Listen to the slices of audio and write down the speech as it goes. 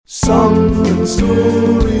Song and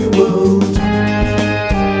Story World.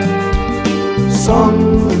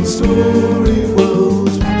 Song and Story World.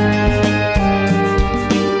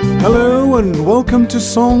 Hello and welcome to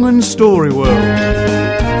Song and Story World.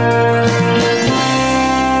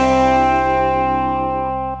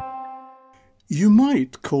 You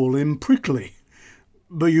might call him Prickly,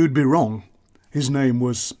 but you'd be wrong. His name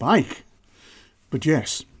was Spike. But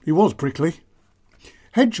yes, he was prickly.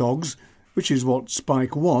 Hedgehogs, which is what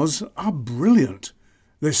Spike was, are brilliant.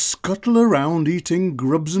 They scuttle around eating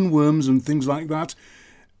grubs and worms and things like that,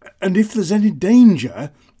 and if there's any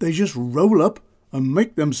danger, they just roll up and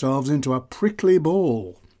make themselves into a prickly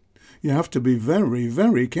ball. You have to be very,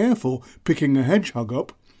 very careful picking a hedgehog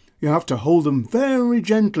up. You have to hold them very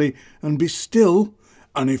gently and be still,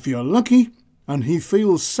 and if you're lucky and he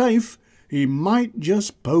feels safe, he might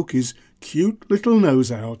just poke his cute little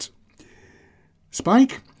nose out.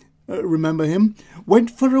 Spike, remember him, went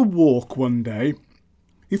for a walk one day.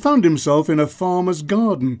 He found himself in a farmer's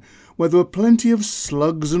garden where there were plenty of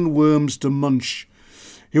slugs and worms to munch.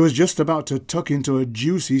 He was just about to tuck into a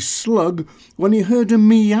juicy slug when he heard a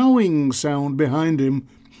meowing sound behind him.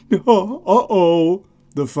 Uh-oh,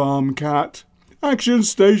 the farm cat. Action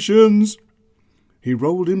stations! He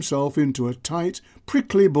rolled himself into a tight,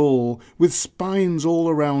 prickly ball with spines all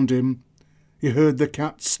around him. He heard the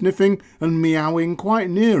cat sniffing and meowing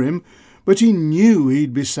quite near him, but he knew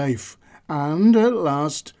he'd be safe, and at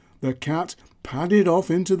last the cat padded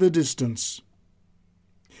off into the distance.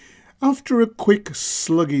 After a quick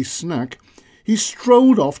sluggy snack, he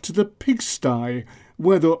strolled off to the pigsty,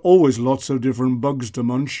 where there were always lots of different bugs to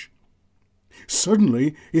munch.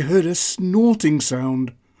 Suddenly he heard a snorting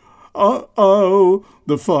sound. Uh-oh,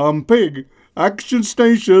 the farm pig! Action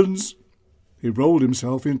stations! He rolled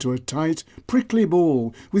himself into a tight, prickly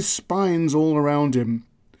ball with spines all around him.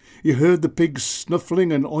 He heard the pig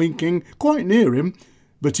snuffling and oinking quite near him,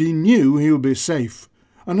 but he knew he would be safe,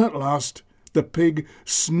 and at last the pig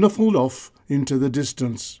snuffled off into the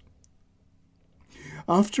distance.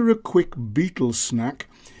 After a quick beetle snack,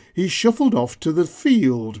 he shuffled off to the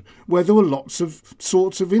field, where there were lots of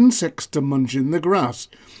sorts of insects to munch in the grass.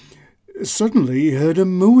 Suddenly he heard a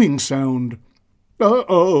mooing sound.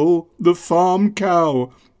 Uh-oh, the farm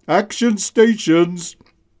cow! Action stations!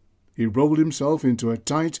 He rolled himself into a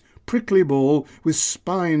tight, prickly ball with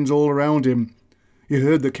spines all around him. He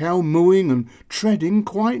heard the cow mooing and treading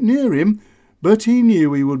quite near him, but he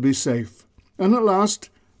knew he would be safe, and at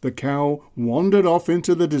last the cow wandered off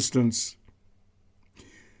into the distance.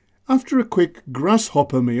 After a quick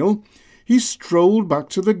grasshopper meal, he strolled back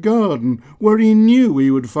to the garden, where he knew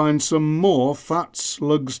he would find some more fat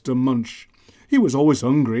slugs to munch. He was always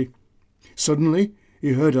hungry. Suddenly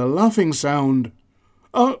he heard a laughing sound.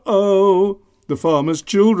 Uh-oh, the farmer's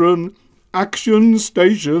children! Action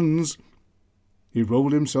stations! He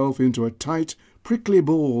rolled himself into a tight, prickly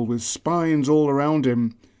ball with spines all around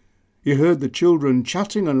him. He heard the children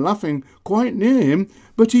chatting and laughing quite near him,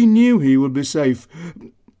 but he knew he would be safe.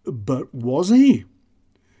 But was he?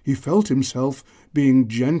 He felt himself being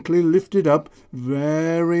gently lifted up,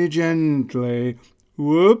 very gently.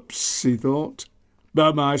 Whoops, he thought,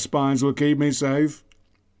 but my spines will keep me safe.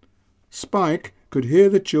 Spike could hear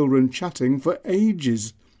the children chatting for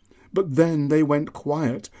ages, but then they went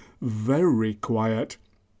quiet, very quiet.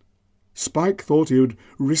 Spike thought he would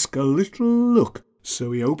risk a little look,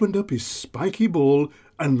 so he opened up his spiky ball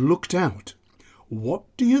and looked out. What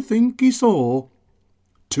do you think he saw?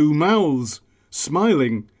 2 mouths,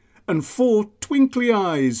 smiling, and 4 twinkly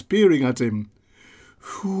eyes peering at him.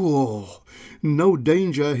 Whew, no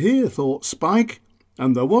danger here, thought Spike,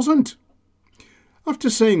 and there wasn't. After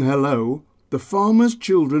saying hello, the farmer's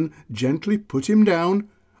children gently put him down,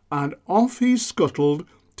 and off he scuttled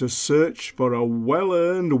to search for a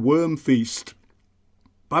well-earned worm feast.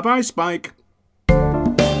 Bye-bye, Spike.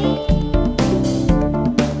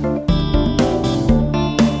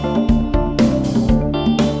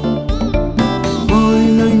 My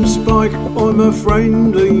name's Spike, I'm a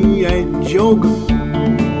friendly hedgehog.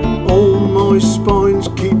 All my spines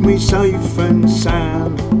keep me safe and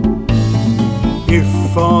sound.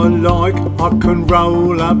 If I like, I can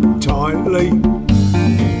roll up tightly,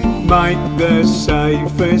 make the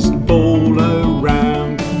safest ball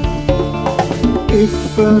around.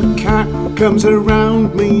 If a cat comes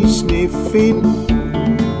around me sniffing,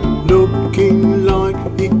 looking like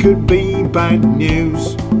it could be bad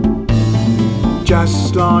news,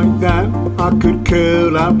 just like that I could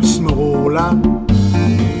curl up smaller.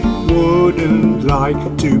 Wouldn't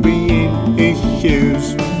like to be in his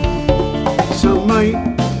shoes. So mate,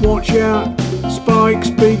 watch out, Spike's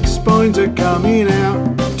big spines are coming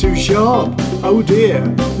out too sharp. Oh dear,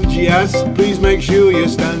 yes, please make sure you're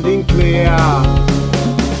standing clear.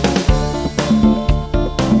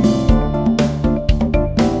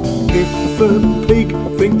 If a pig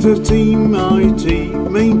thinks that he might eat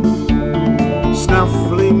me,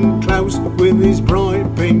 snuffling close with his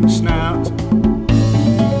bright pink snout,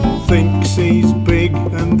 thinks he's big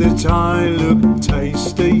and that I look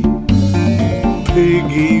tasty,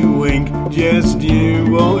 piggy wink, just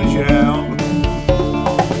you watch out.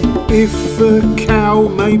 If a cow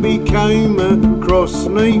maybe came across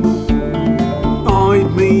me,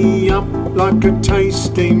 eyed me up like a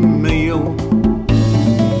tasty meal,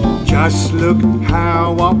 just look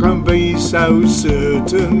how I can be so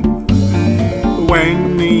certain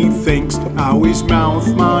when he thinks how his mouth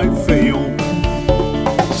might feel.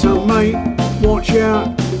 So mate, watch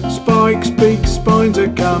out, Spike's big spines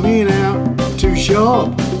are coming out too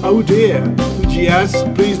sharp. Oh dear, yes,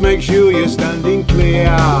 please make sure you're standing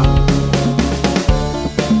clear.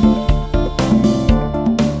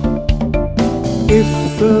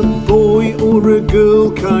 If a boy or a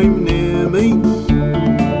girl came near me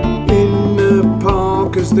in the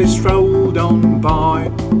park as they strolled on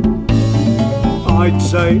by, I'd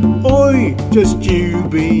say, oi, just you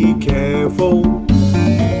be careful.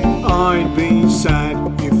 I'd be sad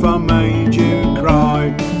if I made you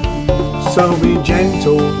cry. So be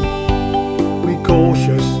gentle, be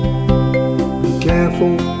cautious, be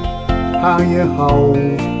careful how you hold.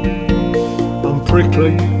 I'm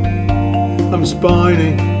prickly, I'm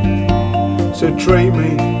spiny, so treat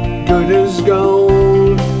me good as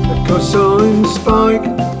gold. Because I'm Spike,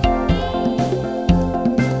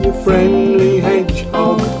 your friendly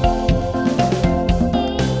hedgehog.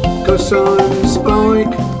 'Cause I'm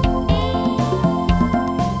Spike,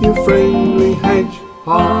 your friendly hedgehog.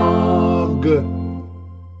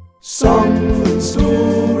 Song and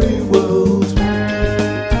Story World.